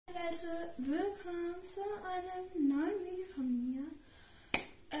Leute, willkommen zu einem neuen Video von mir.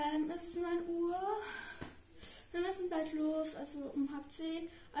 Es ist 9 Uhr, wir müssen bald los, also um 9:30.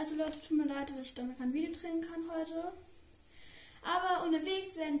 Also Leute, tut mir leid, dass ich dann kein Video drehen kann heute. Aber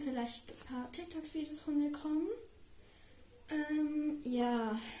unterwegs werden vielleicht ein paar TikTok-Videos von mir kommen.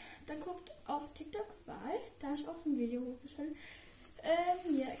 Ja, dann guckt auf TikTok vorbei, da habe ich auch ein Video hochgestellt.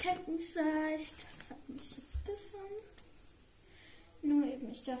 Ihr kennt mich vielleicht, habt mich das an. Nur eben,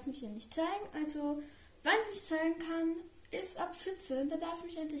 ich darf mich hier nicht zeigen. Also, wann ich mich zeigen kann, ist ab 14. Da darf ich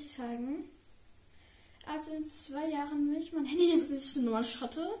mich endlich zeigen. Also in 2 Jahren nicht. Mein Handy ist nicht normal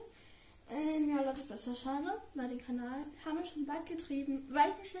Schotte. Ja, Leute, das ist ja schade, weil den Kanal haben wir schon bald getrieben,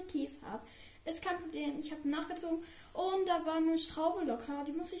 weil ich ein Stativ habe. Ist kein Problem, ich habe nachgezogen und da war eine Schraube locker,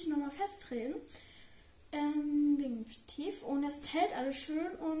 die muss ich nochmal festdrehen. Wegen dem Stativ und das hält alles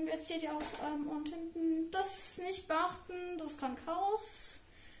schön und jetzt seht ihr auch und hinten das nicht beachten, das kann Chaos.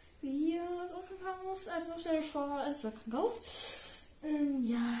 Wie hier ist auch kein Chaos, also stell euch vor, es wird kein Chaos.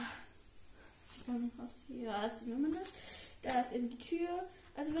 Ja, sieht man aus hier, ja, ist die Nummer, da ist eben die Tür.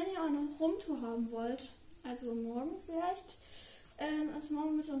 Also wenn ihr auch noch Rumtour haben wollt, also morgen vielleicht, also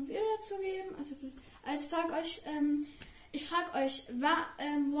morgen wird es ein Video dazu geben, also ich sag euch, ich frage euch,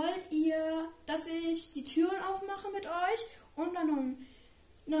 wollt ihr, dass ich die Türen aufmache mit euch und dann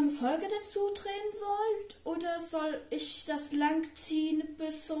noch eine Folge dazu drehen soll? Oder soll ich das langziehen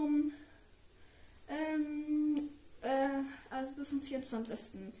bis zum, also bis zum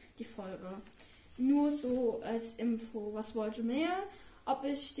 24. die Folge? Nur so als Info. Was wollt ihr mehr? Ob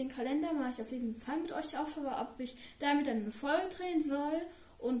ich den Kalender mache ich auf jeden Fall mit euch auf, aber ob ich damit dann eine Folge drehen soll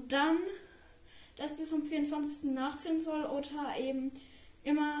und dann das bis zum 24. nachziehen soll oder eben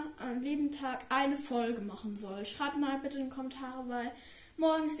immer an jedem Tag eine Folge machen soll. Schreibt mal bitte in die Kommentare, weil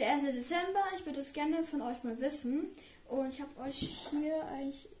morgen ist der 1. Dezember. Ich würde es gerne von euch mal wissen. Und ich habe euch hier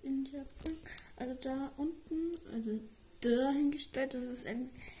eigentlich in der, also da unten, also da hingestellt. Das ist eine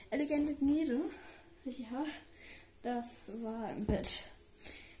elegante Gnede. Ja, das war im Bett.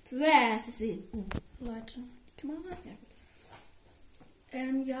 Was ist sehen? Leute, die Kamera? Ja,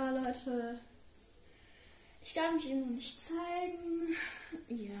 gut. Ja, Leute. Ich darf mich eben noch nicht zeigen.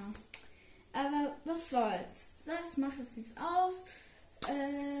 Ja. Aber was soll's? Das macht jetzt nichts aus.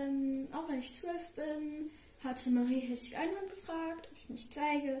 Auch wenn ich 12 bin, hatte Marie Hechtig Einhorn gefragt, ob ich mich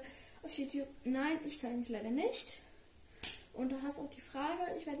zeige auf YouTube. Nein, ich zeige mich leider nicht. Und du hast auch die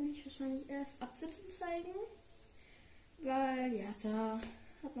Frage, ich werde mich wahrscheinlich erst ab 14 zeigen. Weil, ja, da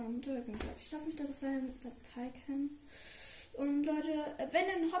hat meine Mutter gesagt, ich darf mich das zeigen. Und Leute, wenn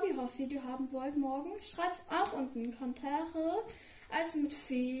ihr ein Hobbyhaus-Video haben wollt morgen, schreibt es auch unten in die Kommentare. Also mit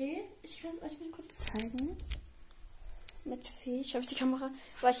Fee. Ich kann es euch mal kurz zeigen. Mit Fee. Ich habe die Kamera,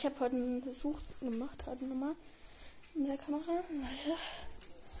 weil ich habe heute einen Besuch gemacht, heute nochmal mit der Kamera.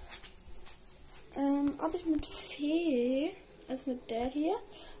 Leute. Ob ich mit Fee, also mit der hier,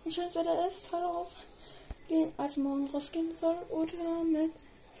 wie schönes Wetter ist, heute rausgehen, also morgen rausgehen soll, oder mit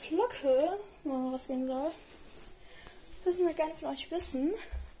Flocke morgen rausgehen soll. Das müssen wir gerne von euch wissen.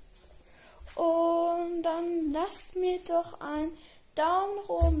 Und dann lasst mir doch einen Daumen nach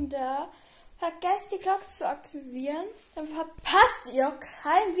oben da. Vergesst die Glocke zu aktivieren. Dann verpasst ihr auch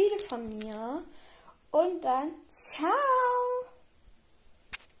kein Video von mir. Und dann ciao.